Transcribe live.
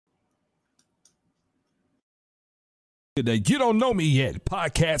The You Don't Know Me Yet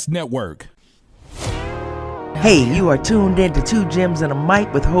Podcast Network. Hey, you are tuned in to Two Gems and a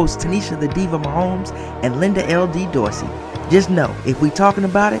Mic with hosts Tanisha the Diva Mahomes and Linda L.D. Dorsey. Just know, if we talking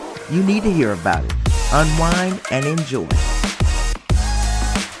about it, you need to hear about it. Unwind and enjoy.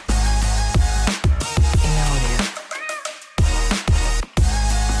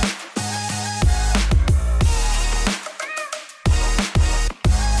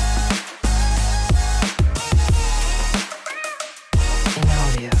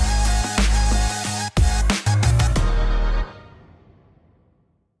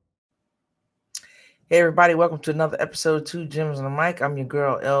 Hey everybody, welcome to another episode of Two Gems and a Mic. I'm your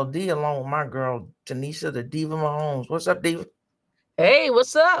girl LD along with my girl Tanisha the Diva Mahomes. What's up, Diva? Hey,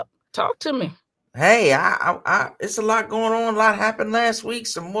 what's up? Talk to me. Hey, it's a lot going on. A lot happened last week.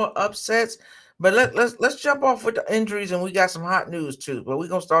 Some more upsets, but let's jump off with the injuries, and we got some hot news too. But we're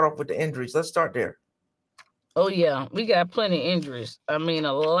gonna start off with the injuries. Let's start there. Oh yeah, we got plenty of injuries. I mean,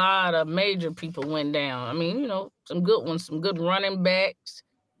 a lot of major people went down. I mean, some good ones, some good running backs.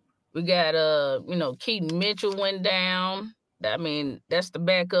 We got Keaton Mitchell went down. I mean, that's the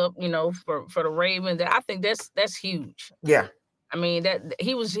backup, for the Ravens. I think that's huge. Yeah. I mean, that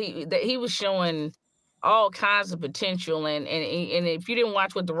he was showing all kinds of potential, and if you didn't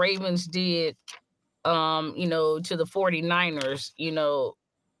watch what the Ravens did, to the 49ers,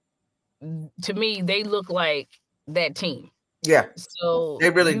 to me, they look like that team. Yeah. So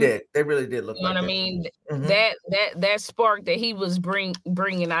they really did. They really did look like that. You know what I mean? Mm-hmm. That spark that he was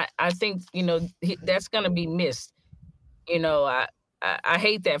bringing, I think, that's going to be missed. I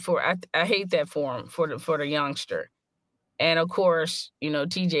hate that I hate that for him, for the youngster. And of course,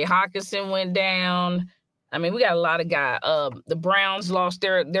 TJ Hawkinson went down. I mean, we got a lot of guys. The Browns lost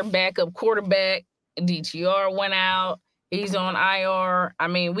their backup quarterback. DTR went out. He's on IR. I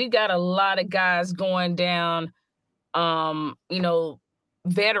mean, we got a lot of guys going down.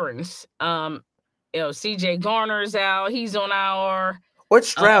 Veterans. CJ Garner's out. He's on IR. What's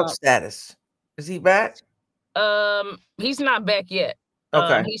Stroud's status? Is he back? He's not back yet.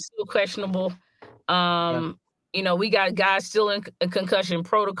 Okay. He's still questionable. We got guys still in concussion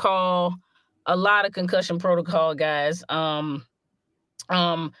protocol. A lot of concussion protocol guys. We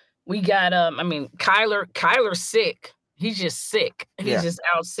got Kyler's sick. He's just sick. He's just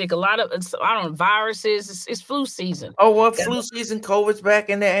out sick. A lot of viruses. It's flu season. Oh well, flu season. COVID's back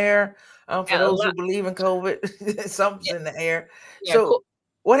in the air. For those who believe in COVID, something's in the air. Yeah, so,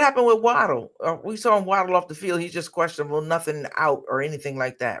 what happened with Waddle? We saw him waddle off the field. He's just questionable. Nothing out or anything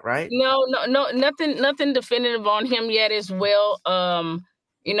like that, right? No, nothing definitive on him yet as well. And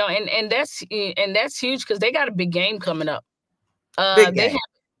that's huge because they got a big game coming up.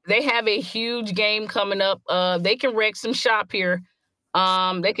 They have a huge game coming up. They can wreck some shop here.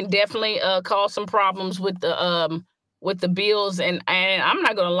 They can definitely cause some problems with the Bills, and I'm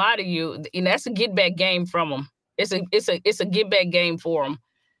not gonna lie to you, that's a get back game from them. It's a get back game for them.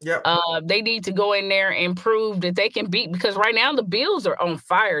 Yep. They need to go in there and prove that they can beat, because right now the Bills are on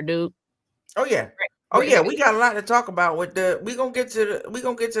fire, dude. Oh yeah. Oh yeah, we got a lot to talk about with we gonna get to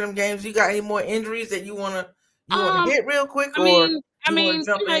them games. You got any more injuries that you wanna hit real quick? You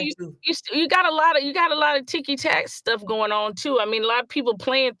got a lot of ticky tack stuff going on too. I mean, a lot of people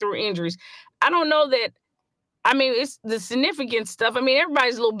playing through injuries. I don't know that. I mean, it's the significant stuff. I mean,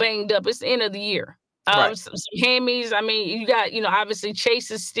 everybody's a little banged up. It's the end of the year. Right. Some hammies. I mean, you got, obviously Chase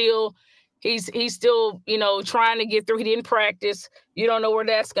is still, he's still, trying to get through. He didn't practice. You don't know where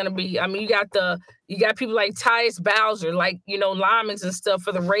that's going to be. I mean, you got people like Tyus Bowser, like, linemen and stuff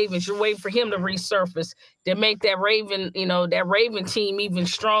for the Ravens. You're waiting for him to resurface to make that Raven team even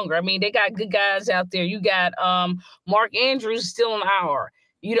stronger. I mean, they got good guys out there. You got Mark Andrews still on IR.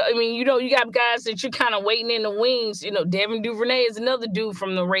 You got guys that you're kind of waiting in the wings. Devin Duvernay is another dude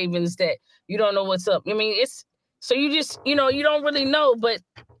from the Ravens that you don't know what's up. I mean, it's so you just, you don't really know. But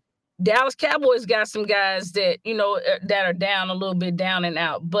Dallas Cowboys got some guys that, that are down a little bit, down and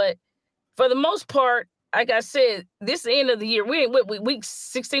out. But for the most part, like I said, this is the end of the year. We're in week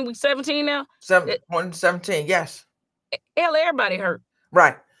 16, week 17 now? 17, yes. Hell, everybody hurt.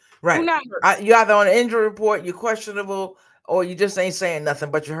 Right. Who not hurt? You're either on an injury report, you're questionable, or you just ain't saying nothing,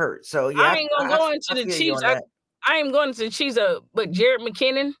 but you hurt. So yeah, I ain't gonna go into the Chiefs. I am going to the Chiefs. But Jared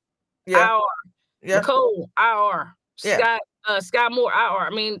McKinnon, IR. Yeah. Nicole, IR. Yeah. Scott Moore, IR. I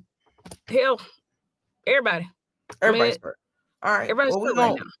mean, hell, everybody. Everybody's hurt. All right. Everybody's hurt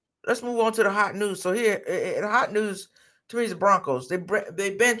right now. Let's move on to the hot news. So here, the hot news to me is the Broncos. They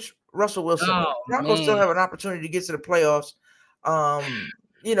bench Russell Wilson. Broncos still have an opportunity to get to the playoffs.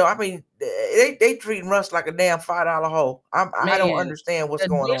 I mean, they treating Russ like a damn $5 hole. I don't understand what's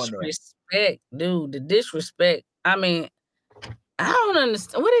going on there. Disrespect, dude. The disrespect. I mean, I don't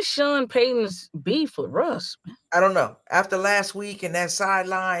understand. What is Sean Payton's beef with Russ? Man? I don't know. After last week and that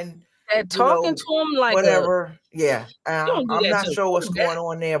sideline, talking to him like whatever. I'm not sure what's going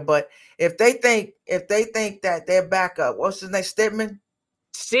on there. But if they think that their backup, what's his name,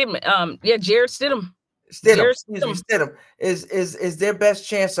 Stidham, Jarrett Stidham. Stidham is their best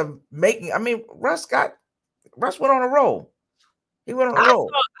chance of making. I mean, Russ went on a roll. He went on a roll.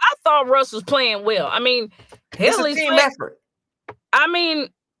 I thought Russ was playing well. I mean, it's a team effort. I mean,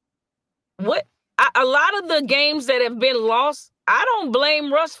 a lot of the games that have been lost, I don't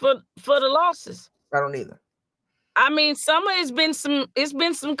blame Russ for the losses. I don't either. I mean, it's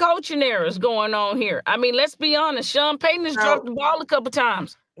been some coaching errors going on here. I mean, let's be honest. Sean Payton has dropped the ball a couple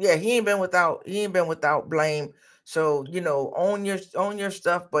times. Yeah, he ain't been without blame. So, own your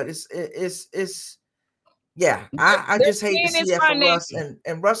stuff, but it's yeah. I just hate to see that from Russ.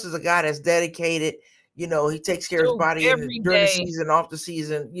 And Russ is a guy that's dedicated. He takes care of his body during the season, off the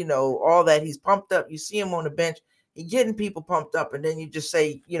season, all that. He's pumped up. You see him on the bench. He's getting people pumped up, and then you just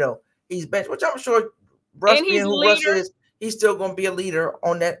say, he's bench, which I'm sure Russ being who Russ is, he's still going to be a leader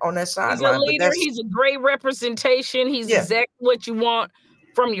on that sideline. He's a leader. He's a great representation. He's exactly what you want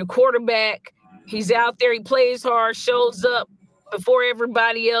from your quarterback. He's out there. He plays hard, shows up before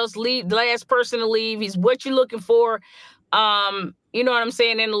everybody else, last person to leave. He's what you're looking for. You know what I'm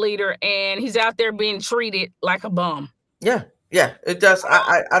saying, in the leader, and he's out there being treated like a bum. Yeah, it does.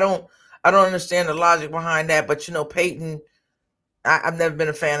 I don't understand the logic behind that, but Peyton, I've never been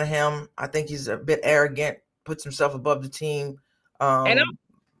a fan of him. I think he's a bit arrogant, puts himself above the team. Even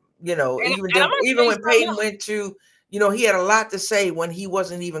when Peyton went to, he had a lot to say when he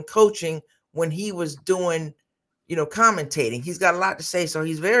wasn't even coaching, when he was doing, commentating. He's got a lot to say, so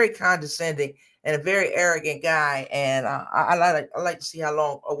he's very condescending and a very arrogant guy. And I like to see how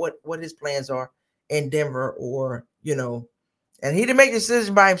long or what his plans are in Denver, or and he didn't make the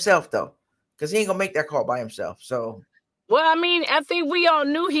decision by himself though, because he ain't gonna make that call by himself. So, well, I mean, I think we all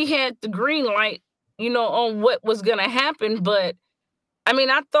knew he had the green light, on what was gonna happen. But I mean,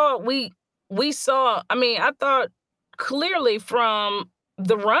 I thought we saw. I mean, I thought clearly from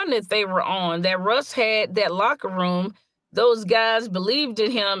the run that they were on that Russ had that locker room. Those guys believed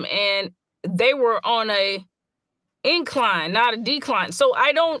in him, and they were on a incline, not a decline. So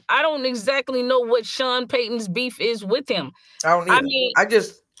I don't exactly know what Sean Payton's beef is with him. I don't either. I mean, I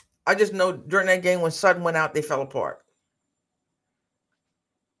just know during that game when Sutton went out, they fell apart.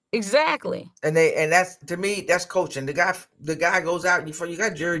 Exactly. And that's, to me, that's coaching. The guy goes out, you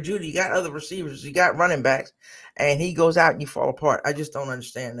got Jerry Jeudy, you got other receivers, you got running backs, and he goes out and you fall apart. I just don't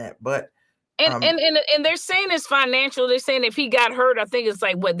understand that. But and they're saying it's financial. They're saying if he got hurt, I think it's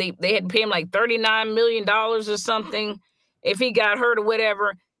like what they had to pay him like $39 million or something if he got hurt or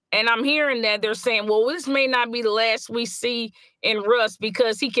whatever. And I'm hearing that they're saying, well, this may not be the last we see in Russ,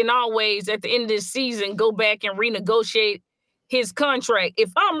 because he can always, at the end of this season, go back and renegotiate his contract.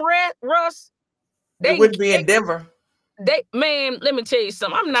 If I'm Russ, they wouldn't be in Denver. Man, let me tell you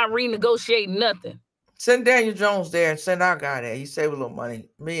something. I'm not renegotiating nothing. Send Daniel Jones there and send our guy there. You save a little money.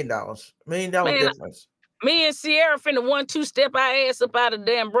 $1 million difference. Me and Sierra finna 1-2 step our ass up out of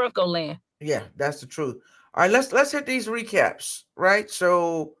damn Bronco land. Yeah, that's the truth. All right, let's hit these recaps, right?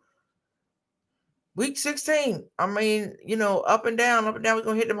 So week 16. I mean, up and down. We're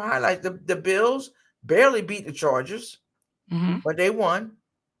gonna hit them highlights. The Bills barely beat the Chargers, but they won.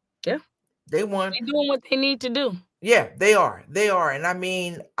 Yeah, they won. They're doing what they need to do. Yeah, they are. And I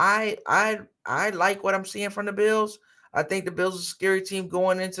mean, I like what I'm seeing from the Bills. I think the Bills are a scary team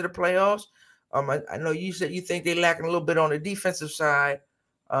going into the playoffs. I know you said you think they're lacking a little bit on the defensive side.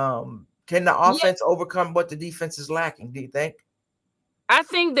 Can the offense overcome what the defense is lacking, do you think? I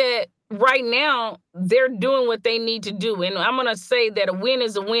think that right now they're doing what they need to do. And I'm going to say that a win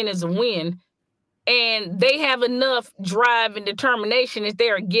is a win is a win. And they have enough drive and determination that they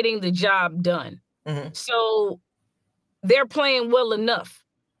are getting the job done. Mm-hmm. So they're playing well enough.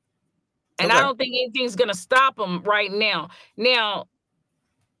 And I don't think anything's going to stop them right now. Now,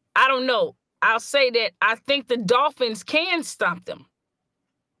 I don't know. I'll say that I think the Dolphins can stop them.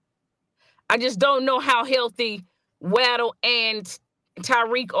 I just don't know how healthy Waddle and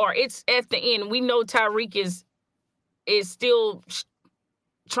Tyreek are. It's at the end. We know Tyreek is still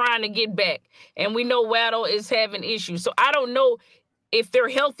trying to get back. And we know Waddle is having issues. So I don't know if they're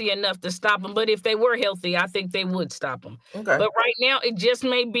healthy enough to stop them. But if they were healthy, I think they would stop them. Okay. But right now, it just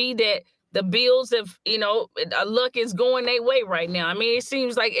may be that the Bills have, luck is going their way right now. I mean, it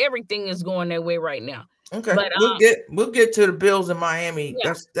seems like everything is going their way right now. Okay, but, we'll get to the Bills in Miami.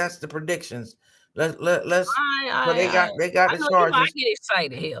 Yeah. That's the predictions. Let's. They got the Chargers. I get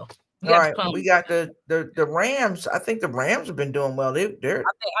excited, hell. All right, we got the Rams. I think the Rams have been doing well. I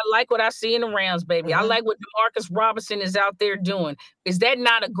like what I see in the Rams, baby. I like what Demarcus Robinson is out there doing. Is that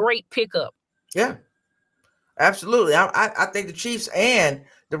not a great pickup? Yeah, absolutely. I think the Chiefs and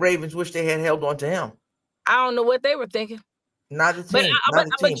the Ravens wish they had held on to him. I don't know what they were thinking. Not the team,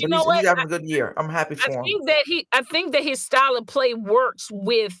 but you know what? He's having a good year. I'm happy for him. I think that his style of play works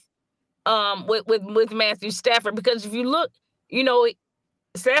with Matthew Stafford, because if you look, you know,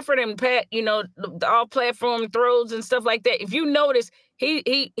 Stafford and Pat, you know, the all platform throws and stuff like that. If you notice,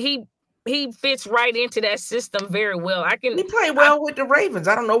 he fits right into that system very well. He played well with the Ravens.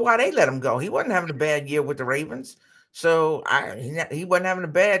 I don't know why they let him go. He wasn't having a bad year with the Ravens, so he wasn't having a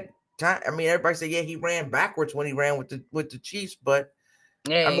bad time. I mean, everybody said, yeah, he ran backwards when he ran with the Chiefs, but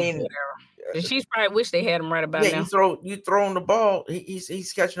I mean, the Chiefs probably wish they had him right about now. You throw him the ball,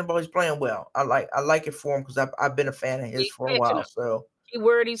 he's catching the ball, he's playing well. I like it for him because I've been a fan of his for a while. So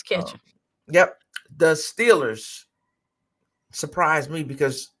keyword, he's catching. Yep, the Steelers surprised me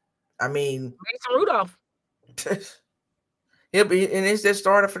because I mean Mason Rudolph. He'll be, and it's their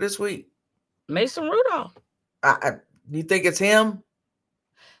starter for this week. Mason Rudolph. You think it's him?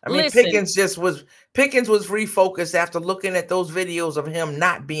 I mean, Pickens was refocused after looking at those videos of him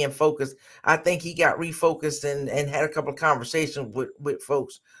not being focused. I think he got refocused and had a couple of conversations with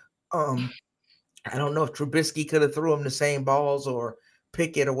folks. I don't know if Trubisky could have threw him the same balls or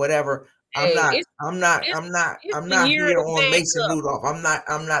Pickett or whatever. I'm not here on Mason Rudolph.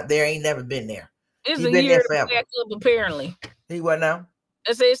 I'm not there. Ain't never been there. It's the year to back up, apparently. He what now?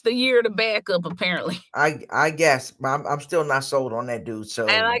 I say it's the year to back up, apparently. I guess, but I'm still not sold on that dude. So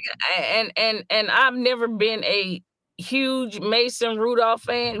and I've never been a huge Mason Rudolph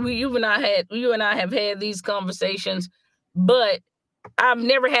fan. You and I have had these conversations, but I've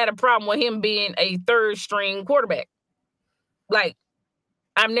never had a problem with him being a third string quarterback. Like,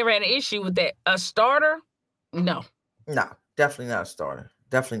 I've never had an issue with that. A starter? No, definitely not a starter.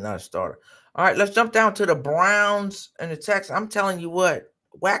 Definitely not a starter. All right, let's jump down to the Browns and the Texans. I'm telling you what,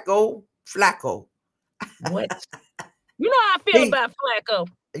 Flacco. What? You know how I feel about Flacco.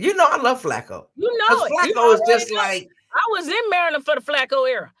 You know I love Flacco. You know it. Flacco is just like, I was in Maryland for the Flacco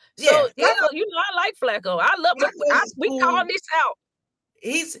era. So I like Flacco. I love it. We call this out.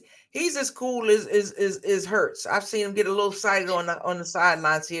 He's as cool as Hurts. I've seen him get a little excited on the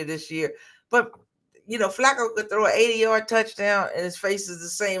sidelines here this year. But you know, Flacco could throw an 80-yard touchdown and his face is the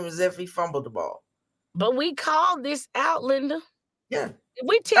same as if he fumbled the ball. But we called this out, Linda. Yeah. If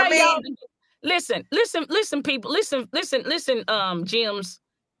we tell y'all, listen, people, listen, gyms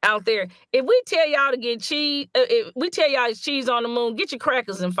out there. If we tell y'all to get cheese, if we tell y'all it's cheese on the moon, get your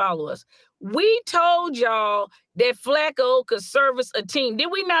crackers and follow us. We told y'all that Flacco could service a team. Did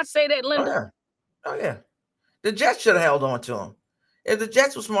we not say that, Linda? Oh yeah. The Jets should have held on to him. If the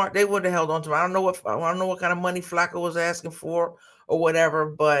Jets were smart, they would have held on to him. I don't know what kind of money Flacco was asking for or whatever,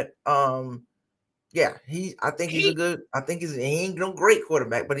 but yeah, he ain't no great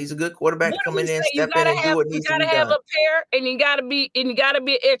quarterback, but he's a good quarterback to come in and step in and do what needs to be done. You gotta have a pair, and you gotta be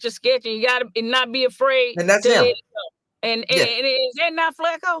an etch a sketch, and you gotta not be afraid. And that's him. And is that not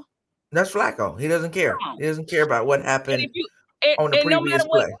Flacco? That's Flacco. He doesn't care. He doesn't care about what happened on the previous no matter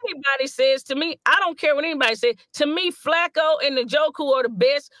play. What anybody says to me, I don't care what anybody says. To me, Flacco and Njoku are the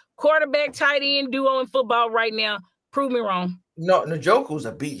best quarterback tight end duo in football right now. Prove me wrong. No, Njoku's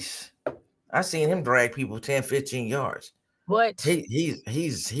a beast. I seen him drag people 10, 15 yards. What?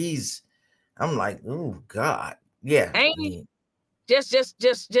 He's I'm like, oh God. Yeah. Ain't he? Just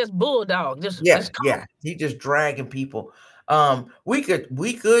bulldog. Just He just dragging people. We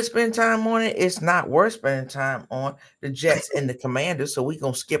could spend time on it. It's not worth spending time on the Jets and the Commanders, so we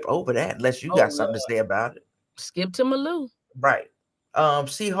gonna skip over that unless you got something to say about it. Skip to Malou. Right.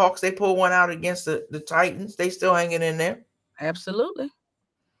 Seahawks, they pulled one out against the Titans. They still hanging in there. Absolutely.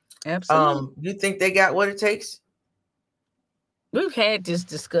 You think they got what it takes? We've had this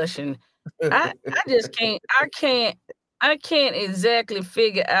discussion. I just can't. I can't exactly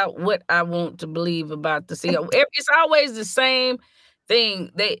figure out what I want to believe about the Seahawks. It's always the same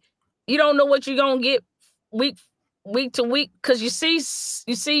thing. You don't know what you're gonna get week to week because you see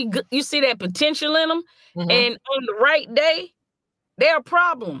that potential in them, and on the right day, they're a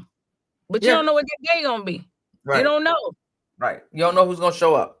problem. But you don't know what that day gonna be. Right. You don't know. Right. You don't know who's gonna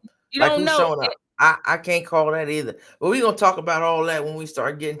show up. You don't know. Showing up. I can't call that either. But we're gonna talk about all that when we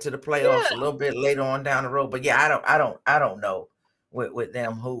start getting to the playoffs a little bit later on down the road. But yeah, I don't know with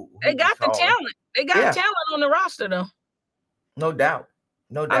them who they got the talent. They got talent on the roster though. No doubt.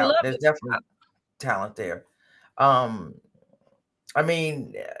 There's definitely talent there. I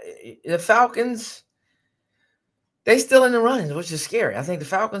mean, the Falcons. They still in the running, which is scary. I think the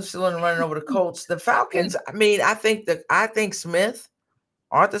Falcons still in the running over the Colts. The Falcons, I mean, I think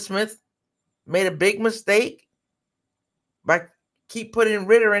Arthur Smith made a big mistake by keep putting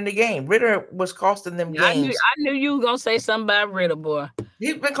Ritter in the game. Ritter was costing them games. I knew you were gonna say something about Ritter, boy.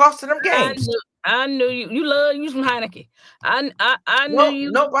 He's been costing them games. I knew you. You love you some Heineke. I knew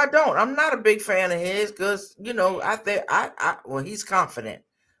you. Nope, I don't. I'm not a big fan of his because I think well, he's confident,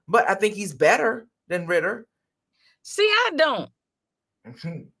 but I think he's better than Ritter. See, I don't.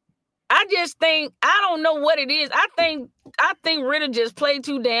 I just think I don't know what it is. I think Ritter just played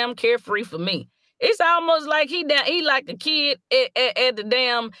too damn carefree for me. It's almost like he like a kid at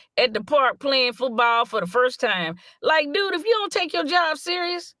the park playing football for the first time. Like, dude, if you don't take your job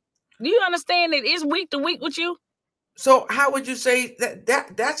serious, do you understand that it's week to week with you? So how would you say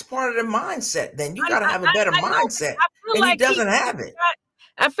that's part of the mindset? Then you got to have a better mindset, and he doesn't have it.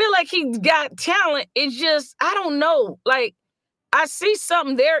 I feel like he's got talent. It's just I don't know. Like I see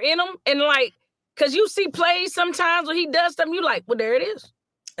something there in him, and like because you see plays sometimes when he does something, you like, well, there it is.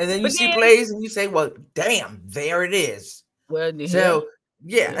 And then you see plays and you say, well, damn, there it is. Well, so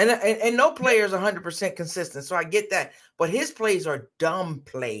yeah. And no player is 100% consistent. So I get that. But his plays are dumb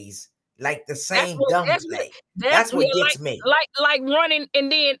plays, like the same dumb play. That's what gets me. Like running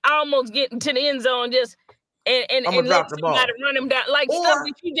and then almost getting to the end zone just and drop the ball. Run him down. Like stuff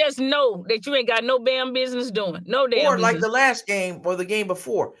that you just know that you ain't got no damn business doing. No damn Or business. like the last game or the game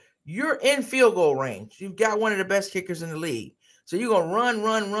before. You're in field goal range. You've got one of the best kickers in the league. So you're going to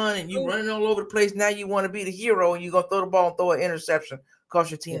run, and you're running all over the place. Now you want to be the hero, and you're going to throw the ball and throw an interception, cost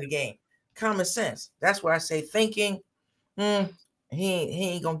your team the game. Common sense. That's why I say thinking, he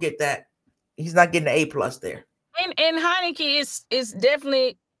ain't going to get that. He's not getting an A+ there. And Heineke is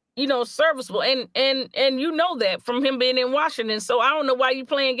definitely, serviceable. And you know that from him being in Washington. So I don't know why you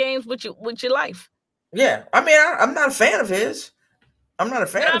playing games with your life. Yeah. I mean, I'm not a fan of his. I'm not a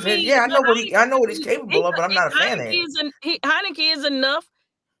fan of him. Yeah, I know what he's capable of, but I'm not a fan of him. Heineke is enough.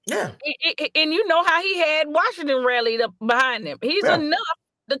 Yeah. And you know how he had Washington rallied up behind him. He's enough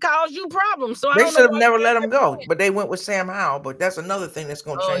to cause you problems. So they should have never let him go, but they went with Sam Howell. But that's another thing that's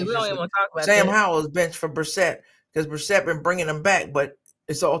going to change. We don't even want to talk about Sam Howell is benched for Brissett because Brissett been bringing him back, but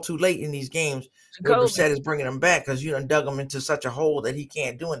it's all too late in these games where Brissett is bringing him back because you done dug him into such a hole that he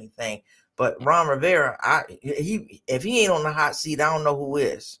can't do anything. But Ron Rivera, if he ain't on the hot seat, I don't know who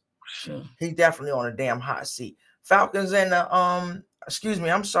is. Sure. He's definitely on a damn hot seat. Falcons and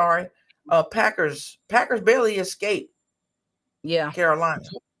Packers barely escaped. Yeah, Carolina.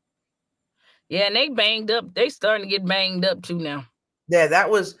 Yeah, and they banged up. They starting to get banged up too now. Yeah, that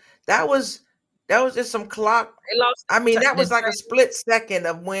was just some clock. They lost. I mean, that was like a split second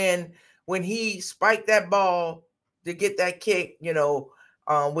of when he spiked that ball to get that kick,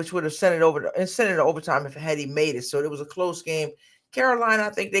 which would have sent it over to overtime if had he made it. So it was a close game. Carolina, I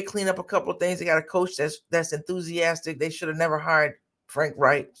think they clean up a couple of things. They got a coach that's enthusiastic. They should have never hired Frank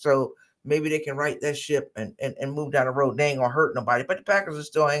Wright. So maybe they can right that ship and move down the road. They ain't gonna hurt nobody. But the Packers are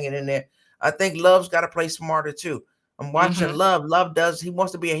still hanging in there. I think Love's got to play smarter too. I'm watching Love. Love he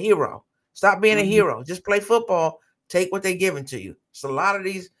wants to be a hero. Stop being a hero. Just play football. Take what they're giving to you. So a lot of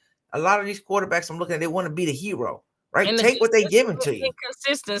these quarterbacks I'm looking at, they want to be the hero. Right, and take what they giving to you.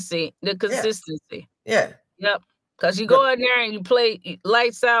 The consistency. Yeah. Yep. Because you go out there and you play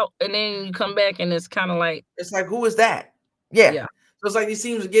lights out, and then you come back, and it's kind of like who is that? Yeah. So it's like these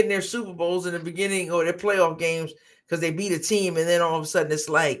teams are getting their Super Bowls in the beginning or their playoff games because they beat a team, and then all of a sudden it's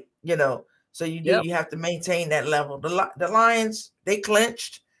like So you have to maintain that level. The Lions, they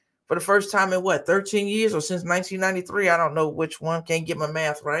clinched for the first time in 13 years or since 1993. I don't know which one. Can't get my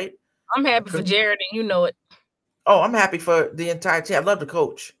math right. I'm happy for Jared, and you know it. Oh, I'm happy for the entire team. I love the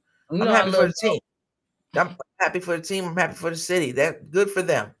coach. I'm happy for the team. I'm happy for the team. I'm happy for the city. That's good for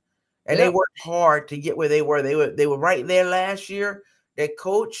them. And they worked hard to get where they were. They were right there last year. That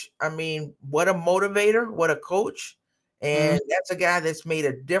coach, I mean, what a motivator, what a coach. And that's a guy that's made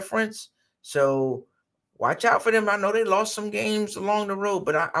a difference. So watch out for them. I know they lost some games along the road,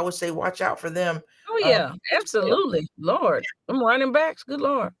 but I would say watch out for them. Oh, yeah, absolutely. Lord, them running backs, good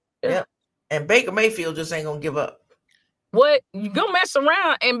Lord. Yeah. And Baker Mayfield just ain't going to give up. What? You go mess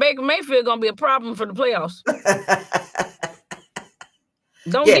around and Baker Mayfield going to be a problem for the playoffs.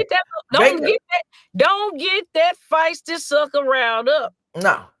 Don't get that feisty sucker riled up.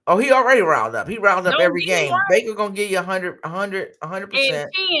 No. Oh, he already riled up. He riled up every game. Baker going to give you 100%. And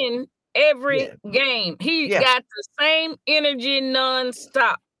 10 every game. He got the same energy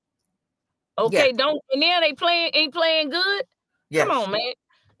nonstop. Okay, and then ain't playing good. Yes. Come on, man.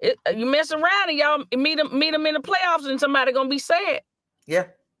 You mess around and y'all meet them in the playoffs and somebody gonna be sad. Yeah.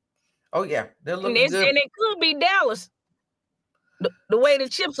 Oh yeah, they're looking good, and it could be Dallas. The way the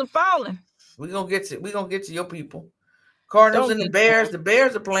chips are falling. We're gonna get to your people. Cardinals and the Bears. The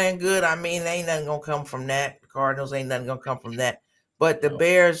Bears are playing good. I mean, ain't nothing gonna come from that. The Cardinals ain't nothing gonna come from that. But the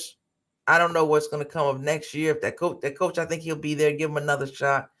Bears, I don't know what's gonna come of next year. If that coach, I think he'll be there. Give him another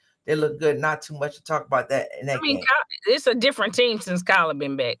shot. They look good. Not too much to talk about that in that game. It's a different team since Kyler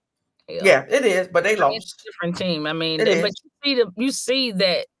been back. Yeah, it is. But they lost. It's a different team. I mean, but you see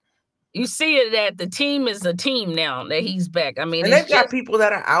that the team is a team now that he's back. I mean, and they've got people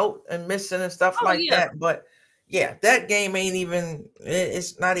that are out and missing and stuff like that. But yeah, that game ain't even.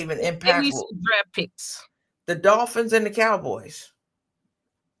 It's not even impactful. They need some draft picks. The Dolphins and the Cowboys.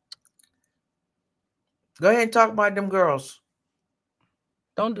 Go ahead and talk about them girls.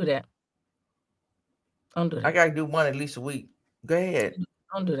 Don't do that. Don't do that. I gotta do one at least a week. Go ahead.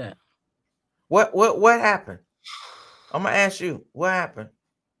 Don't do that. What happened? I'm gonna ask you. What happened?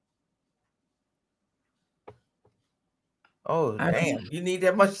 Oh damn! You need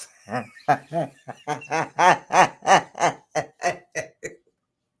that much?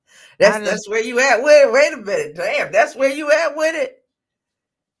 That's where you at. Wait a minute. Damn, that's where you at with it.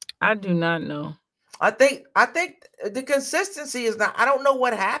 I do not know. I think the consistency is not. I don't know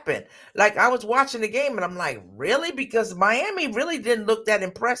what happened. Like I was watching the game and I'm like, really? Because Miami really didn't look that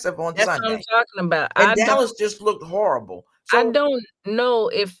impressive on Sunday. That's what I'm talking about. And Dallas just looked horrible. So, I don't know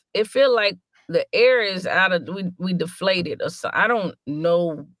if it feel like the air is out of we deflated or so. I don't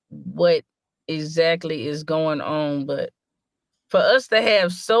know what exactly is going on, but for us to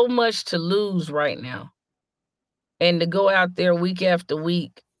have so much to lose right now and to go out there week after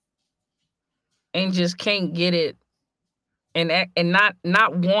week and just can't get it and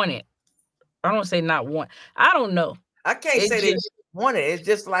not want it. I don't say not want. I don't know. I can't say they want it. It's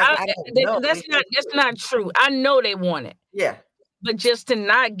just like I don't know. That's not true. I know they want it. Yeah. But just to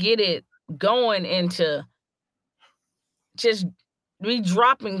not get it going into just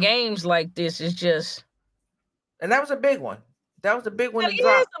dropping games like this is just. And that was a big one. That was a big one to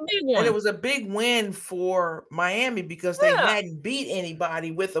drop. And it was a big win for Miami because they hadn't beat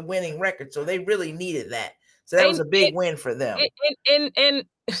anybody with a winning record. So they really needed that. So that was a big win for them. And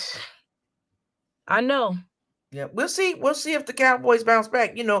I know. Yeah, we'll see. We'll see if the Cowboys bounce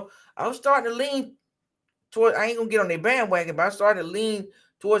back. You know, I was starting to lean toward. I ain't gonna get on their bandwagon, but I started to lean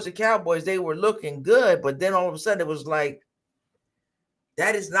towards the Cowboys. They were looking good, but then all of a sudden it was like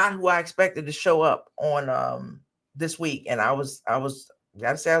that is not who I expected to show up on this week, and I was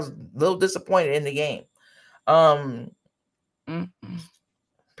gotta say I was a little disappointed in the game.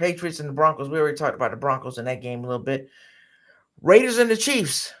 Patriots and the Broncos. We already talked about the Broncos in that game a little bit. Raiders and the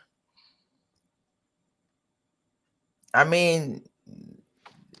Chiefs. I mean,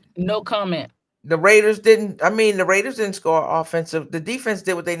 no comment. The Raiders didn't score offensive. The defense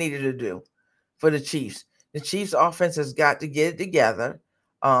did what they needed to do for the Chiefs. The Chiefs offense has got to get it together.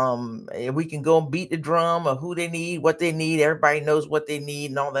 We can go and beat the drum of who they need, what they need. Everybody knows what they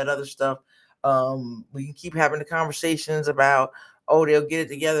need and all that other stuff. We can keep having the conversations about, they'll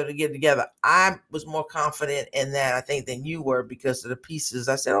get it together. I was more confident in that, I think, than you were because of the pieces.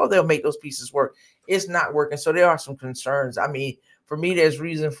 I said, they'll make those pieces work. It's not working. So there are some concerns. I mean, for me, there's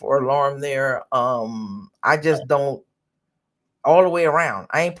reason for alarm there. I just don't all the way around.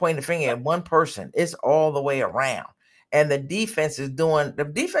 I ain't pointing the finger at one person. It's all the way around. And the defense is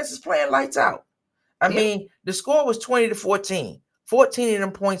playing lights out. I mean, the score was 20-14. 14 of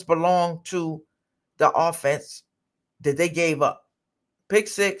them points belong to the offense that they gave up. Pick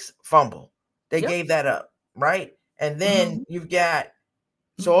six, fumble. They gave that up, right? And then you've got,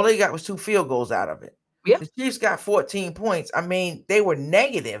 so all they got was 2 field goals out of it. Yeah. The Chiefs got 14 points. I mean, they were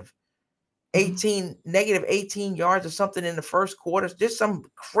negative 18 yards or something in the first quarter. Just some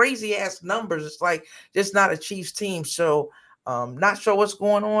crazy ass numbers. It's like just not a Chiefs team. So not sure what's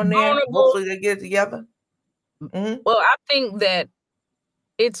going on there. Hopefully they get it together. Well, I think that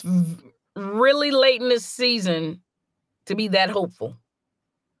it's really late in the season to be that hopeful.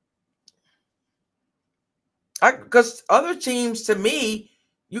 Because other teams, to me,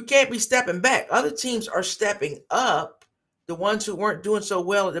 you can't be stepping back. Other teams are stepping up. The ones who weren't doing so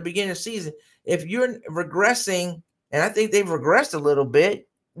well at the beginning of the season. If you're regressing, and I think they've regressed a little bit,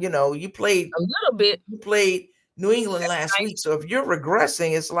 you played a little bit. You played New England last week. So if you're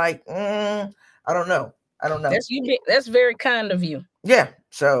regressing, it's like, I don't know. That's very kind of you. Yeah.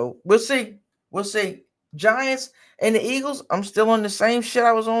 So we'll see. Giants and the Eagles. I'm still on the same shit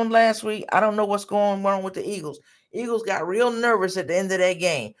I was on last week. I don't know what's going on with the Eagles. Eagles got real nervous at the end of that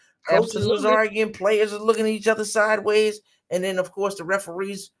game. Coaches was arguing, players are looking at each other sideways, and then of course the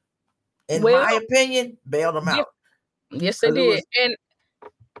referees, in my opinion, bailed them out. Yes, they did.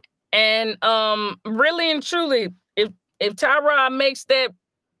 And really and truly, if Tyrod makes that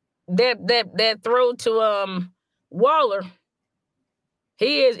throw to Waller,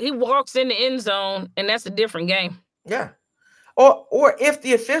 he walks in the end zone, and that's a different game. Yeah. Or if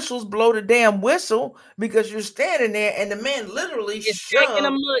the officials blow the damn whistle because you're standing there and the man literally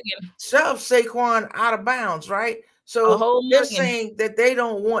shoved Saquon out of bounds, right? So they're saying that they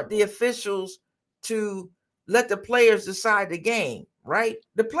don't want the officials to let the players decide the game, right?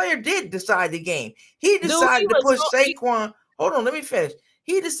 The player did decide the game. He decided to push Saquon. Hold on, let me finish.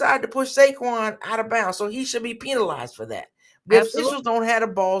 He decided to push Saquon out of bounds, so he should be penalized for that. The officials don't have the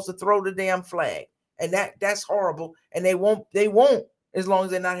balls to throw the damn flag. And that's horrible. And they won't as long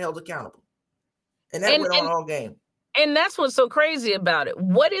as they're not held accountable. And that went on all game. And that's what's so crazy about it.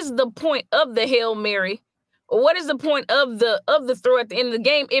 What is the point of the Hail Mary? Or what is the point of the throw at the end of the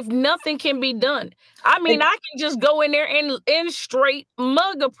game if nothing can be done? I mean, I can just go in there and straight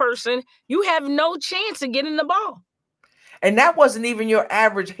mug a person. You have no chance of getting the ball. And that wasn't even your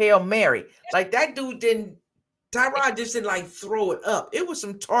average Hail Mary. Like that dude didn't. Tyrod just didn't like throw it up. It was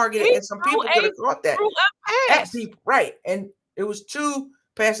some targeted, and some people could have caught that. At people, right? And it was 2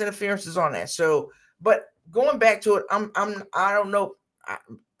 pass interferences on that. So, but going back to it, I don't know.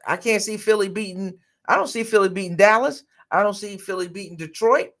 I can't see Philly beating. I don't see Philly beating Dallas. I don't see Philly beating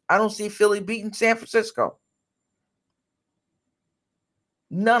Detroit. I don't see Philly beating San Francisco.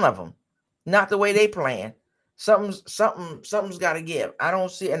 None of them. Not the way they playing. Something's got to give. I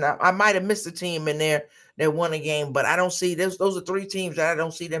don't see, and I might have missed a team in there that won a game, but I don't see those are 3 teams that I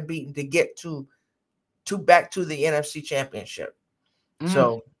don't see them beating to get to back to the NFC Championship.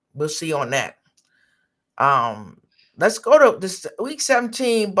 So we'll see on that. Let's go to this week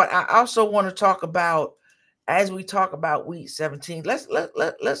 17, but I also want to talk about, as we talk about week 17, let's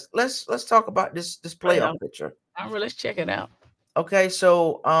talk about this playoff picture. All right, let's check it out. Okay,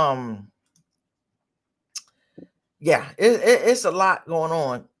 so yeah, it's a lot going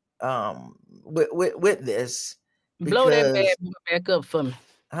on with this. Blow that bad boy back up for me.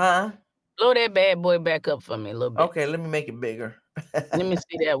 Huh? Blow that bad boy back up for me a little bit. Okay, let me make it bigger. Let me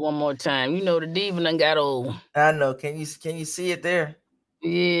see that one more time. You know the Diva done got old. I know. Can you see it there?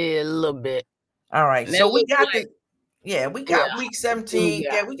 Yeah, a little bit. All right. So we got we got week 17.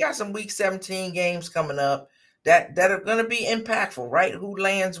 Yeah, we got some week 17 games coming up that are going to be impactful, right? Who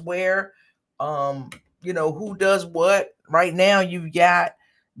lands where? Who does what? Right now, you've got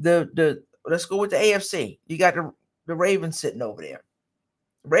the let's go with the AFC. You got the Ravens sitting over there.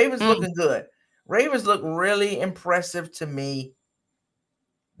 Ravens looking good. Ravens look really impressive to me.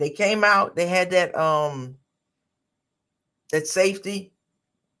 They came out, they had that safety.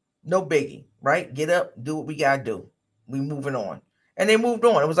 No biggie, right? Get up, do what we gotta do. We moving on. And they moved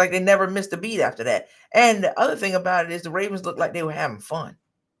on. It was like they never missed a beat after that. And the other thing about it is the Ravens looked like they were having fun.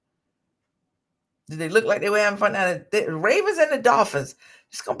 Did they look like they were having fun? Now, the Ravens and the Dolphins,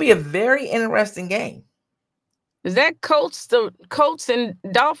 it's going to be a very interesting game. Is that Colts and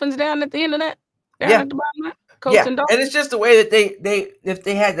Dolphins down at the end of that? Down at the bottom? Colts and Dolphins? And it's just the way that they if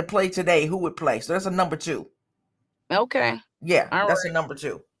they had to play today, who would play? So that's a number 2. Okay. Yeah, that's a number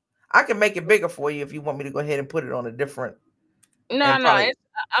 2. I can make it bigger for you if you want me to go ahead and put it on a different. No.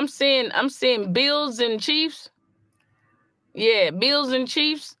 I'm seeing Bills and Chiefs. Yeah, Bills and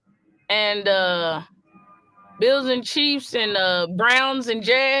Chiefs. And Bills and Chiefs and Browns and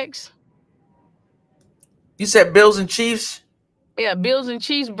Jags. You said Bills and Chiefs? Yeah, Bills and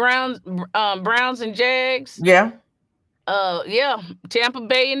Chiefs, Browns and Jags. Yeah. Tampa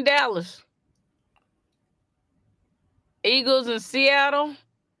Bay and Dallas. Eagles and Seattle.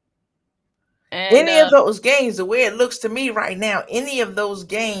 And, any of those games, the way it looks to me right now, any of those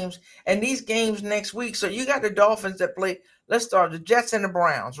games and these games next week. So you got the Dolphins that play. Let's start the Jets and the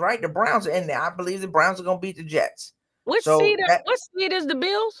Browns, right? The Browns are in there. I believe the Browns are going to beat the Jets. What seed is the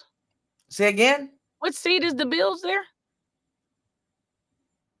Bills? Say again? What seed is the Bills there?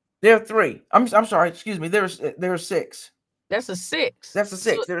 They're 3. I'm sorry. Excuse me. There are 6. That's a 6. That's a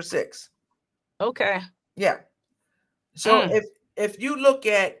 6. There are 6. Okay. Yeah. So if you look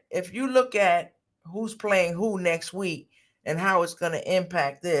at who's playing who next week and how it's going to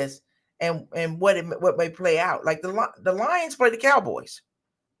impact this and what may play out, like the Lions play the Cowboys.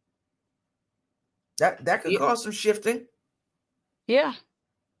 That could cause some shifting. Yeah.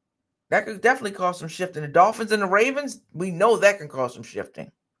 That could definitely cause some shifting. The Dolphins and the Ravens, we know that can cause some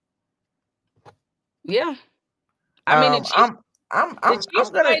shifting. Yeah. I mean, I'm gonna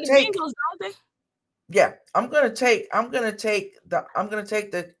take Bengals, don't they? Yeah, I'm gonna take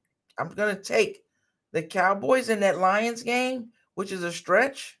the Cowboys in that Lions game, which is a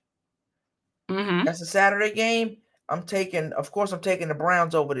stretch. Mm-hmm. That's a Saturday game. I'm taking the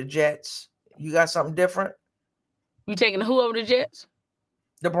Browns over the Jets. You got something different? You taking who over the Jets?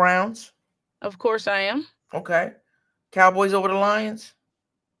 The Browns. Of course I am. Okay. Cowboys over the Lions?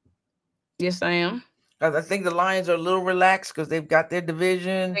 Yes, I am. I think the Lions are a little relaxed because they've got their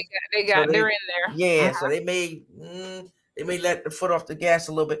division. They're in there. Yeah, so they may let the foot off the gas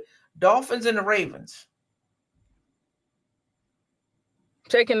a little bit. Dolphins and the Ravens.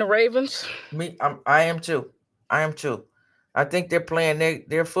 Taking the Ravens. I am too. I think they're playing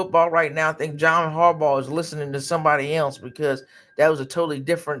their football right now. I think John Harbaugh is listening to somebody else because that was a totally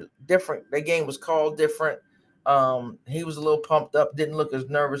different. Their game was called different. He was a little pumped up, didn't look as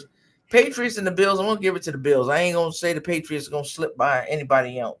nervous. Patriots and the Bills, I'm gonna give it to the Bills. I ain't gonna say the Patriots are gonna slip by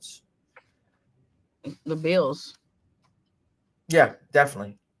anybody else. The Bills. Yeah,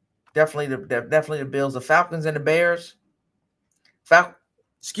 definitely the Bills. The Falcons and the Bears.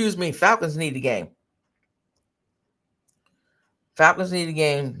 Falcons need the game. Falcons need a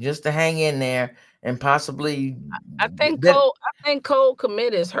game just to hang in there and possibly. I think Cole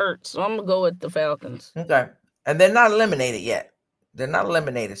Kmet is hurt, so I'm gonna go with the Falcons. Okay, and they're not eliminated yet. They're not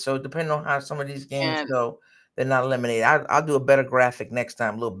eliminated, so depending on how some of these games go, they're not eliminated. I'll do a better graphic next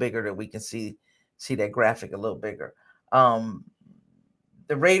time, a little bigger, that we can see that graphic a little bigger. The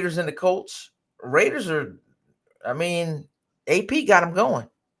Raiders and the Colts. Raiders are, AP got them going.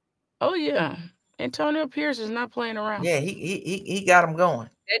 Oh yeah. Antonio Pierce is not playing around. Yeah, he got them going.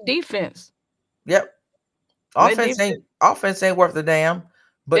 That defense. Yep. Offense ain't worth a damn,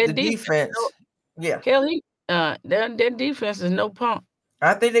 but the defense. Yeah. Kelly, that defense is no pump.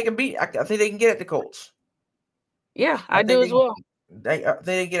 I think they can beat. I think they can get at the Colts. Yeah, I do as well. I think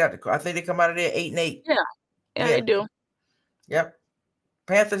they get at the Colts. I think they come out of there 8-8. Yeah, they do. Yep.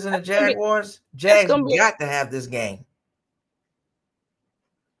 Panthers and the Jaguars. Jags got to have this game.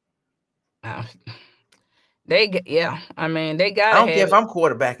 They got to. I don't care if I'm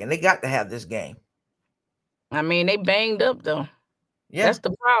quarterbacking. They got to have this game. They banged up though. Yeah, that's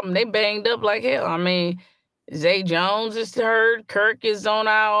the problem. They banged up like hell. Zay Jones is hurt. Kirk is on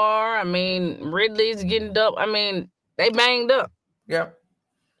IR. Ridley's getting up. They banged up. Yep.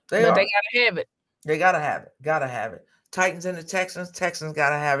 They gotta have it. They gotta have it. Titans and the Texans. Texans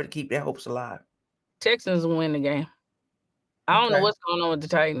gotta have it to keep their hopes alive. Texans will win the game. I don't know what's going on with the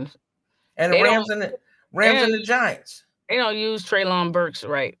Titans. And the Rams and the Giants. They don't use Treylon Burks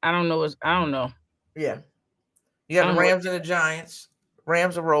right. I don't know. Yeah. You got the Rams and the Giants.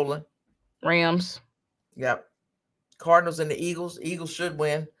 Rams are rolling. Rams. Yep. Cardinals and the Eagles. Eagles should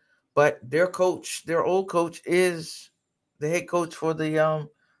win, but their old coach is the head coach for the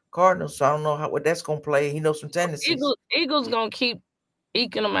Cardinals. So I don't know what that's gonna play. He knows some tendencies. Eagles gonna keep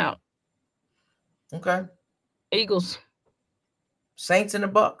eking them out. Okay. Eagles. Saints and the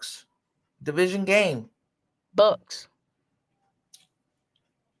Bucks. Division game. Bucks,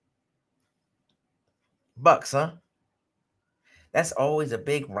 huh? That's always a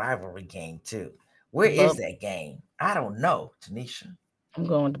big rivalry game too. Where is that game? I don't know, Tanisha. I'm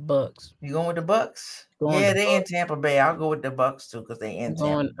going with the Bucks. You going with the Bucks? Yeah, they in Tampa Bay. I'll go with the Bucks too because they in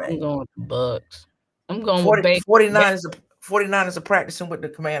Tampa Bay. I'm going with the Bucks. I'm going with Baker. 49ers are practicing with the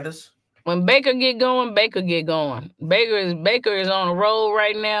Commanders. When Baker get going, Baker is on a roll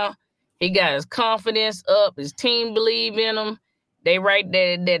right now. He got his confidence up. His team believe in him. They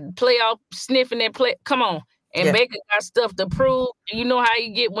that playoff sniffing that play. Come on. And Baker got stuff to prove. You know how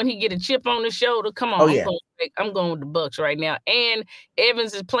you get when he get a chip on the shoulder. Come on. I'm going with the Bucks right now. And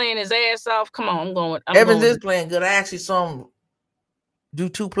Evans is playing his ass off. Come on. Evans is playing good. I actually saw him do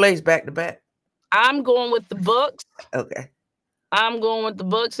 2 plays back to back. I'm going with the Bucks. Okay. I'm going with the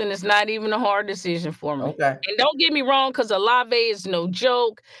Bucks, and it's not even a hard decision for me. Okay. And don't get me wrong, because Olave is no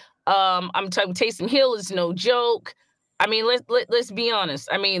joke. I'm talking Taysom Hill is no joke. Let's be honest.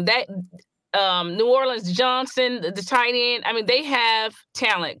 That New Orleans Johnson, the tight end. They have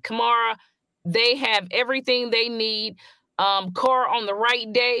talent. Kamara, they have everything they need. Carr on the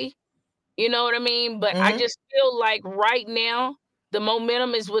right day, you know what I mean. But I just feel like right now the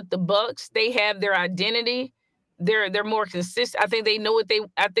momentum is with the Bucks. They have their identity. They're more consistent. I think they know what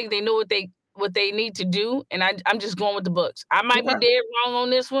they need to do, and I'm just going with the Bucks. I might be dead wrong on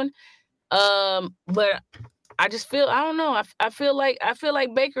this one, but I just feel I don't know. I feel like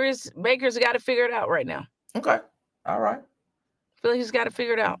Baker's got to figure it out right now. Okay, all right. I feel like he's got to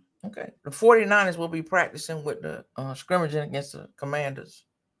figure it out. Okay, the 49ers will be practicing with the scrimmaging against the Commanders.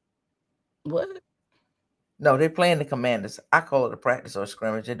 What? No, they're playing the Commanders. I call it a practice or a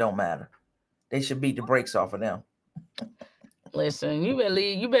scrimmage. It don't matter. They should beat the brakes off of them. Listen, you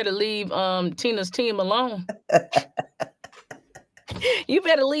better leave Tina's team alone. You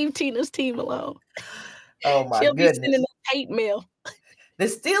better leave Tina's team alone. Oh my She'll goodness. be sending a hate mail. The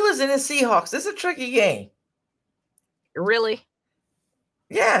Steelers and the Seahawks. This is a tricky game. Really?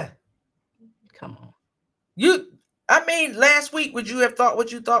 Yeah. Come on. Last week, would you have thought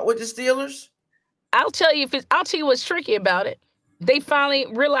what you thought with the Steelers? I'll tell you what's tricky about it. They finally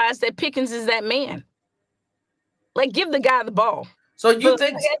realized that Pickens is that man. Like, give the guy the ball. So you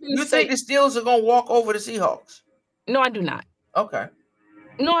think the Steelers are going to walk over the Seahawks? No, I do not. Okay.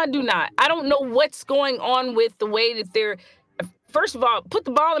 No, I do not. I don't know what's going on with the way that they're. First of all, put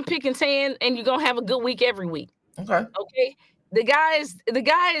the ball in Pickens' hand, and you're gonna have a good week every week. Okay. Okay. The guy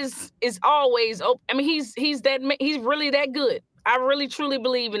is always. I mean, he's really that good. I really truly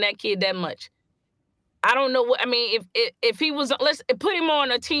believe in that kid that much. I don't know what I mean. If he was, let's put him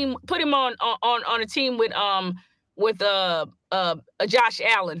on a team. Put him on a team with Josh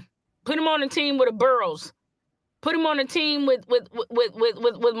Allen. Put him on a team with a Burrows. Put him on a team with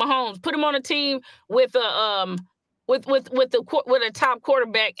Mahomes. Put him on a team with a top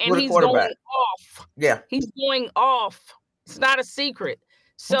quarterback, and he's going off. Yeah, he's going off. It's not a secret.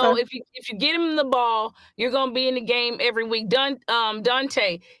 So if you get him the ball, you're gonna be in the game every week.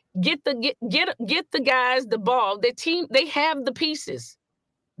 Dante, get the guys the ball. The team, they have the pieces.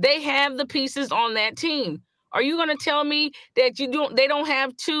 They have the pieces on that team. Are you gonna tell me that they don't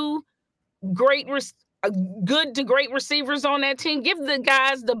have two good to great receivers on that team? Give the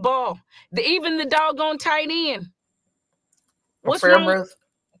guys the ball. Even the doggone tight end. What's wrong?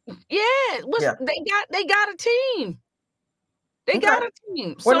 Yeah. They got a team. They got a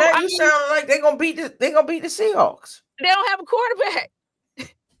team. Well, now you sound like they're gonna beat the Seahawks. They don't have a quarterback. They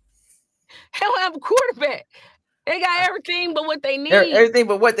don't have a quarterback. They got everything but what they need. Everything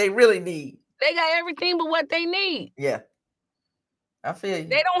but what they really need. They got everything but what they need. Yeah. I feel you.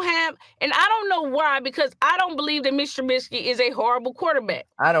 They don't have, and I don't know why, because I don't believe that Mr. Trubisky is a horrible quarterback.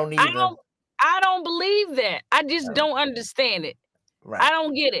 I don't either. I don't believe that. I just don't understand it. Right. I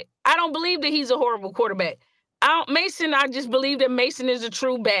don't get it. I don't believe that he's a horrible quarterback. I just believe that Mason is a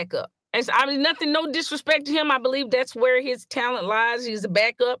true backup. No disrespect to him. I believe that's where his talent lies. He's a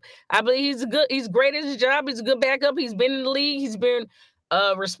backup. I believe he's great at his job. He's a good backup. He's been in the league. He's been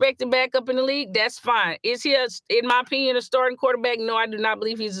respected backup in the league. That's fine. Is he, in my opinion, a starting quarterback? No, I do not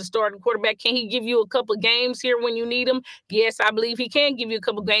believe he's a starting quarterback. Can he give you a couple of games here when you need him? Yes, I believe he can give you a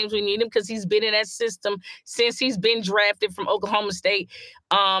couple of games when you need him, because he's been in that system since he's been drafted from Oklahoma State.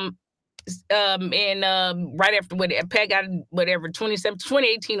 Right after Pat got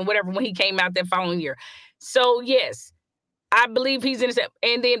 2018 or whatever, when he came out that following year. So yes, I believe he's in.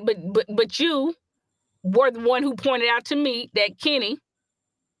 And then, but you were the one who pointed out to me that Kenny,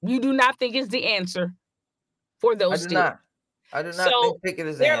 you do not think is the answer for those two. I do not think Pickett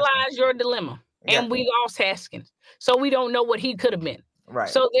is the answer. There lies your dilemma. Yeah. And we lost Haskins, so we don't know what he could have been. Right.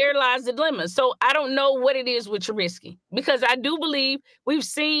 So there lies the dilemma. So I don't know what it is with Trubisky, because I do believe we've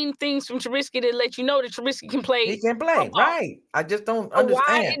seen things from Trubisky that let you know that Trubisky can play. He can play, right? I just don't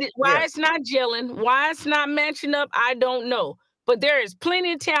understand why it's not gelling, why it's not matching up. I don't know, but there is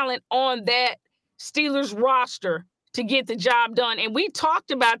plenty of talent on that Steelers roster to get the job done. And we talked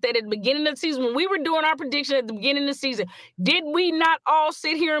about that at the beginning of the season when we were doing our prediction at the beginning of the season. Did we not all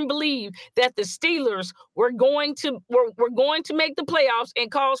sit here and believe that the Steelers were going to make the playoffs and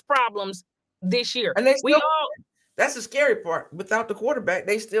cause problems this year? And that's the scary part. Without the quarterback,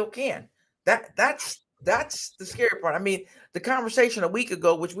 they still can. That's the scary part. I mean, the conversation a week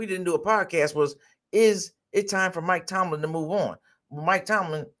ago, which we didn't do a podcast, was, is it time for Mike Tomlin to move on? Well, Mike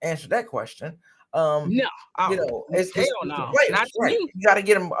Tomlin answered that question. No, it's not right. You got to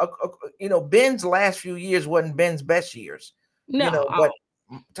get him. Ben's last few years wasn't Ben's best years. No, but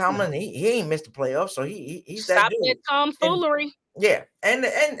Tomlin, he ain't missed the playoffs, so he's stop that dude. That tomfoolery. And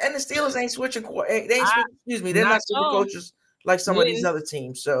the Steelers ain't switching. They're not switching coaches like some of these other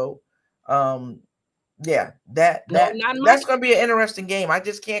teams. So, that's going to be an interesting game. I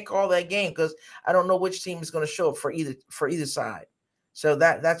just can't call that game because I don't know which team is going to show up for either side. So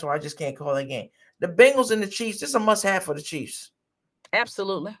that's why I just can't call that game. The Bengals and the Chiefs, this is a must-have for the Chiefs.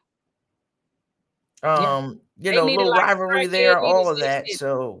 Absolutely. Little rivalry there, all of that.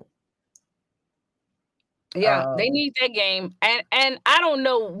 So they need that game. And I don't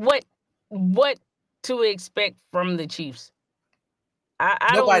know what to expect from the Chiefs.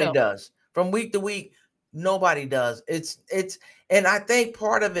 Nobody does. From week to week, nobody does. It's and I think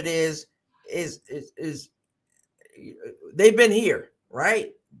part of it is they've been here.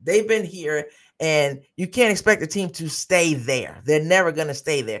 Right? They've been here, and you can't expect the team to stay there. They're never going to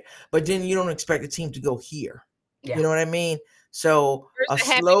stay there. But then you don't expect the team to go here. Yeah. You know what I mean? So a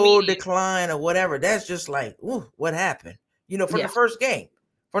slow decline or whatever, that's just like, ooh, what happened? From the first game.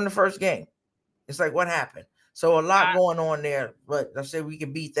 It's like, what happened? So a lot going on there, but I said we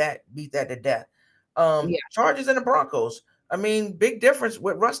can beat that to death. Chargers and the Broncos. I mean, big difference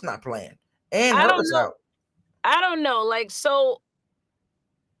with Russ not playing and Herbert's out. I don't know. Like, so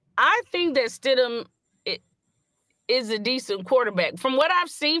I think that Stidham is a decent quarterback. From what I've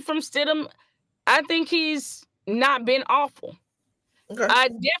seen from Stidham, I think he's not been awful. Okay. I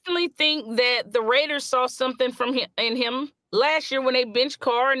definitely think that the Raiders saw something from him in him last year when they benched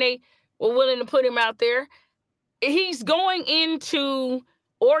Carr and they were willing to put him out there. He's going into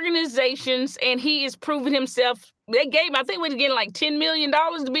organizations and he is proving himself. They gave him, I think, we're getting like $10 million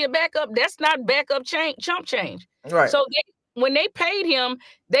to be a backup. That's not backup chump change. Right. So when they paid him,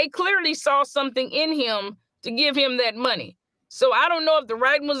 they clearly saw something in him to give him that money. So I don't know if the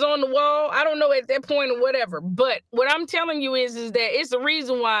writing was on the wall. I don't know at that point or whatever. But what I'm telling you is that it's the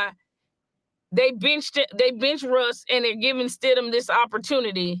reason why they benched Russ and they're giving Stidham this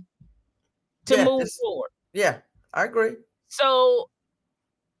opportunity to move forward. Yeah, I agree. So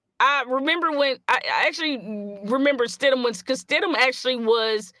I remember when I actually remember Stidham because Stidham actually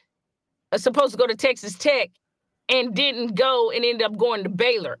was supposed to go to Texas Tech and didn't go and ended up going to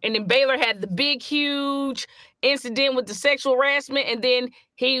Baylor. And then Baylor had the big, huge incident with the sexual harassment. And then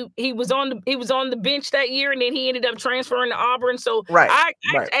he was on the bench that year, and then he ended up transferring to Auburn. So I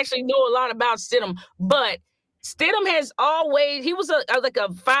actually know a lot about Stidham. But Stidham has always, he was like a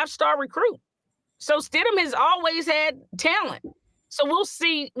 5-star recruit. So Stidham has always had talent. So we'll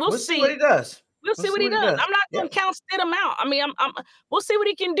see. We'll see what he does. We'll see what he does. I'm not going to count Stidham out. I mean, we'll see what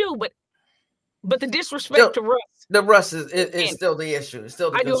he can do. But the disrespect to Russ. The Russ is still the issue. It's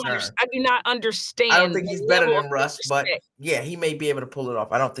still the concern. I do not understand. I don't think he's better than Russ, but yeah, he may be able to pull it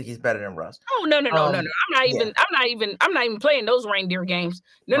off. I don't think he's better than Russ. Oh, no. I'm not even playing those reindeer games.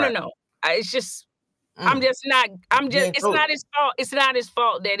 No. It's just it's not his fault. It's not his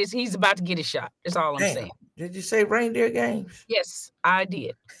fault that he's about to get his shot. That's all I'm saying. Did you say reindeer games? Yes, I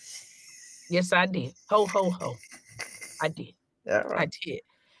did. Yes, I did. Ho, ho, ho. I did. Right. I did.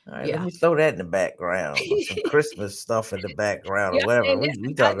 All right, let me throw that in the background. Some Christmas stuff in the background or whatever.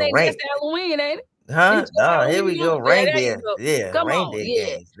 We talking reindeer. That's Halloween, ain't it? Huh? No, here we go. Reindeer. Yeah, come reindeer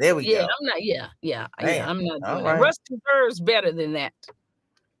games. There we go. I'm not. Yeah. I'm not doing that. Russ deserves better than that.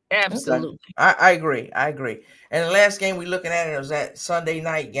 Absolutely. Okay. I agree. And the last game we're looking at is that Sunday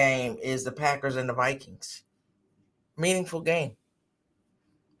night game is the Packers and the Vikings. Meaningful game.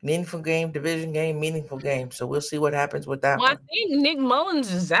 Division game, meaningful game. So we'll see what happens with that one. I think Nick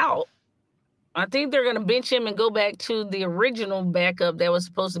Mullins is out. I think they're going to bench him and go back to the original backup that was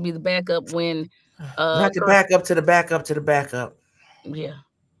supposed to be the backup when... Not the backup to the backup to the backup. Yeah.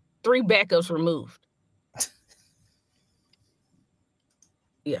 3 backups removed.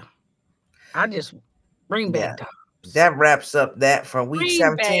 Yeah. I just bring back Dobbs. That wraps up that from week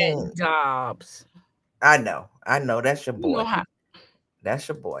 17. Dobbs. I know. That's your boy. That's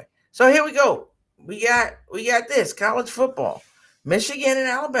your boy. So here we go. We got this college football. Michigan and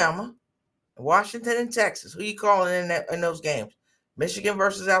Alabama, Washington and Texas. Who you calling in those games? Michigan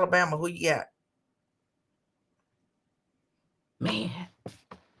versus Alabama. Who you got? Man,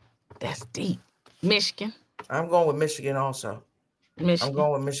 that's deep. Michigan. I'm going with Michigan also. I'm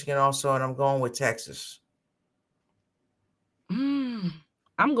going with Michigan also, and I'm going with Texas. I'm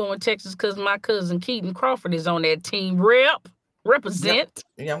going with Texas because my cousin Keaton Crawford is on that team. Represent.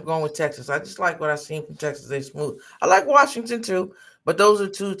 Yeah, I'm going with Texas. I just like what I've seen from Texas. They smooth. I like Washington too, but those are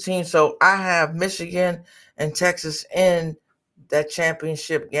 2 teams. So I have Michigan and Texas in that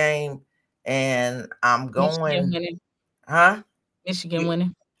championship game, and I'm going. Michigan winning. Huh? Michigan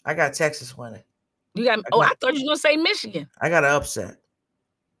winning. I got Texas winning. You got? I thought you were gonna say Michigan. I got an upset.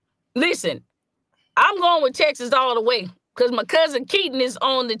 Listen, I'm going with Texas all the way because my cousin Keaton is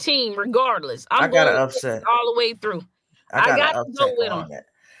on the team regardless. I got an upset all the way through. I got to go with them.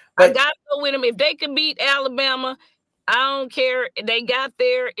 I got to go with them. If they can beat Alabama, I don't care. They got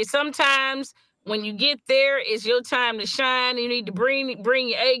there. It's sometimes when you get there, it's your time to shine. You need to bring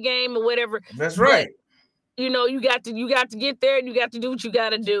your A game or whatever. That's right. But, you got to get there and you got to do what you got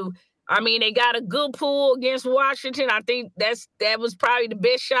to do. I mean, they got a good pull against Washington. I think that was probably the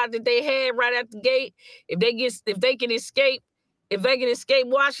best shot that they had right at the gate. If they can escape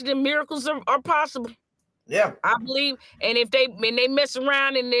Washington, miracles are possible. Yeah, I believe. And if they mess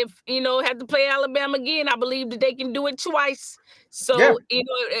around and if have to play Alabama again, I believe that they can do it twice. So and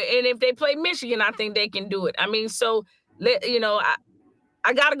if they play Michigan, I think they can do it. I mean, so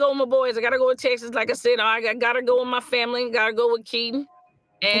I gotta go with my boys. I gotta go with Texas. Like I said, I gotta go with my family. Gotta go with Keaton.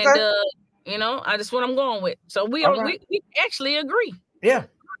 And that's what I'm going with. So we actually agree. Yeah.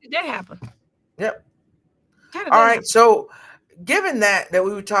 How did that happen? Yep. All right. So given that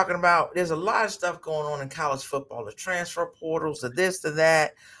we were talking about, there's a lot of stuff going on in college football, the transfer portals, the this, to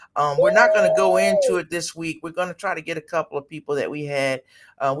that. We're not going to go into it this week. We're going to try to get a couple of people that we had.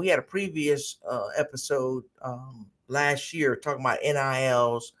 We had a previous episode last year talking about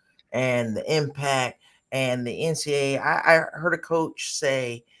NILs and the impact and the NCAA. I heard a coach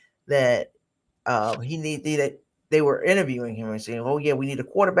say that he needed. They were interviewing him and saying, "Oh yeah, we need a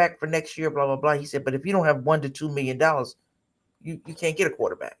quarterback for next year." Blah blah blah. He said, "But if you don't have $1 to $2 million, you can't get a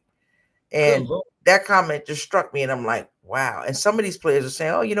quarterback." And that comment just struck me, and I'm like, wow. And some of these players are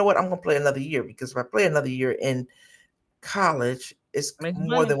saying, "Oh, you know what? I'm going to play another year, because if I play another year in college, it's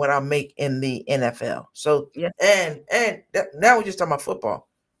more than what I make in the NFL." So, now we're just talking about football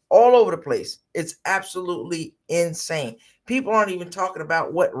all over the place. It's absolutely insane. People aren't even talking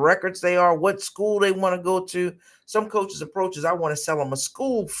about what records they are, what school they want to go to. Some coaches approaches, I want to sell them a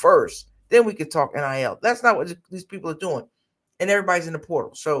school first, then we could talk NIL. That's not what these people are doing, and everybody's in the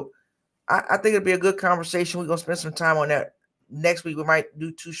portal. So I think it'll be a good conversation. We're going to spend some time on that next week. We might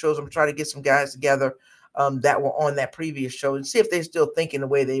do 2 shows. I'm going to try to get some guys together that were on that previous show and see if they're still thinking the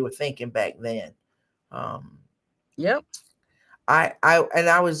way they were thinking back then. Yep. I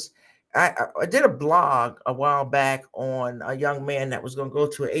did a blog a while back on a young man that was going to go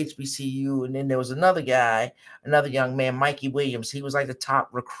to a HBCU, and then there was another young man, Mikey Williams. He was like the top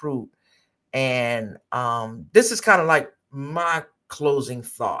recruit, and this is kind of like my closing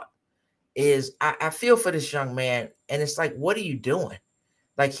thought. Is I feel for this young man, and it's like, what are you doing?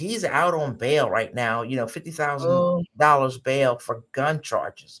 Like, he's out on bail right now, $50,000 bail for gun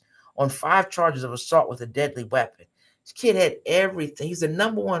charges on 5 charges of assault with a deadly weapon. This kid had everything. He's the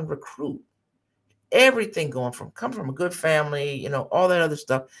number 1 recruit. Everything come from a good family, all that other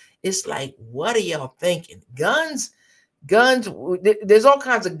stuff. It's like, what are y'all thinking? Guns, there's all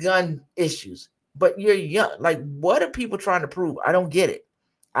kinds of gun issues, but you're young. Like, what are people trying to prove? I don't get it.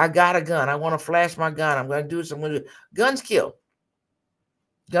 I got a gun. I want to flash my gun. I'm going to do something. Guns kill.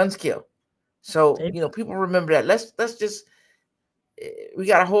 So, people remember that. Let's just, we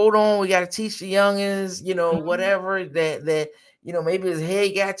got to hold on. We got to teach the youngins, whatever that, maybe his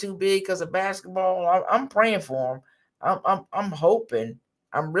head got too big because of basketball. I'm praying for him. I'm hoping.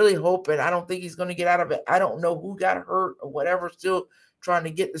 I'm really hoping. I don't think he's going to get out of it. I don't know who got hurt or whatever. Still trying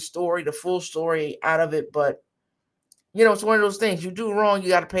to get the full story out of it. But it's one of those things. You do wrong, you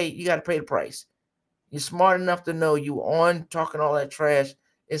got to pay the price. You're smart enough to know you on talking all that trash.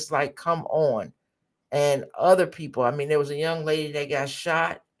 It's like, come on. And other people, there was a young lady that got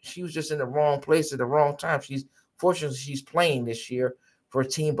shot. She was just in the wrong place at the wrong time. Fortunately, she's playing this year for a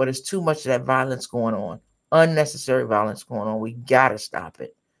team, but it's too much of that violence going on. Unnecessary violence going on. We got to stop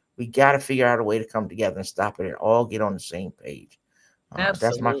it. We got to figure out a way to come together and stop it and all get on the same page.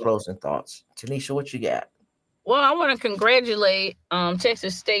 That's my closing thoughts. Tanisha, what you got? Well, I want to congratulate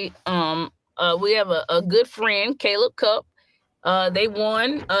Texas State. We have a good friend, Caleb Cup. They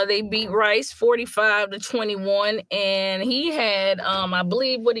won. They beat Rice 45-21, and he had, I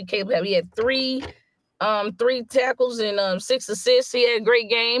believe, what did Caleb have? He had three tackles and 6 assists. He had a great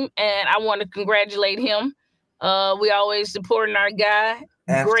game, and I want to congratulate him. We always supporting our guy.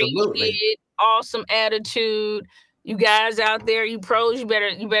 Absolutely. Great kid, awesome attitude. You guys out there, you pros, you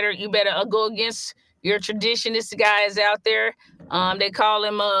better go against your traditionist guys out there. They call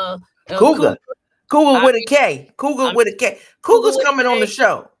him Cougar. Cougar with a K. Cougar with a K. Cougar's coming on the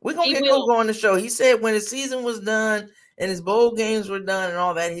show. We're going to get Cougar on the show. He said when the season was done and his bowl games were done and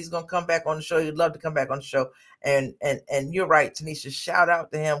all that, he's going to come back on the show. He'd love to come back on the show. And you're right, Tanisha. Shout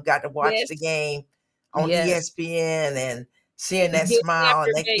out to him. Got to watch the game on ESPN and seeing that smile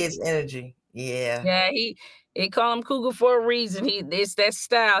and that kid's energy. Yeah. Yeah, they call him Cougar for a reason. It's that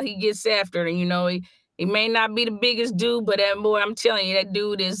style. He gets after it. He may not be the biggest dude, but that boy, I'm telling you, that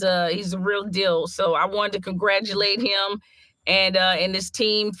dude is he's a real deal. So I wanted to congratulate him and his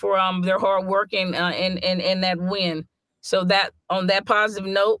team for their hard work and that win. So that on that positive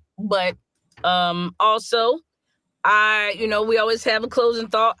note, but also we always have a closing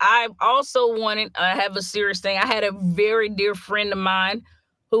thought. I also wanted to have a serious thing. I had a very dear friend of mine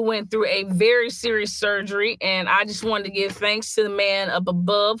who went through a very serious surgery. And I just wanted to give thanks to the man up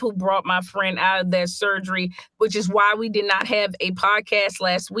above who brought my friend out of that surgery, which is why we did not have a podcast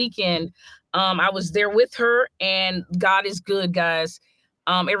last weekend. I was there with her, and God is good, guys.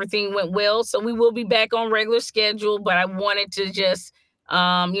 Everything went well. So we will be back on regular schedule, but I wanted to just,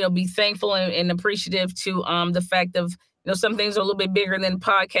 be thankful and appreciative to the fact of, some things are a little bit bigger than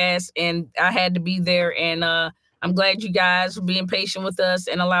podcasts, and I had to be there. And I'm glad you guys are being patient with us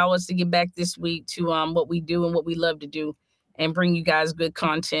and allow us to get back this week to what we do and what we love to do and bring you guys good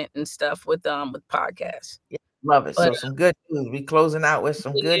content and stuff with podcasts. Love it. So some good news. We closing out with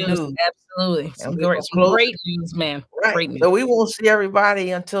some good news. Absolutely. Some great news, man. Right. Great news. So we won't see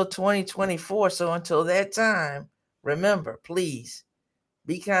everybody until 2024. So until that time, remember, please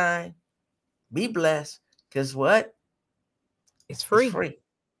be kind, be blessed. Because what? It's free. It's free.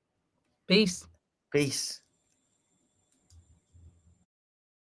 Peace. Peace.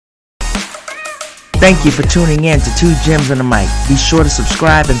 Thank you for tuning in to Two Gems and a Mic. Be sure to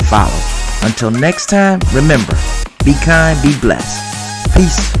subscribe and follow. Until next time, remember, be kind, be blessed.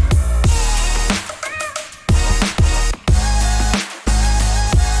 Peace.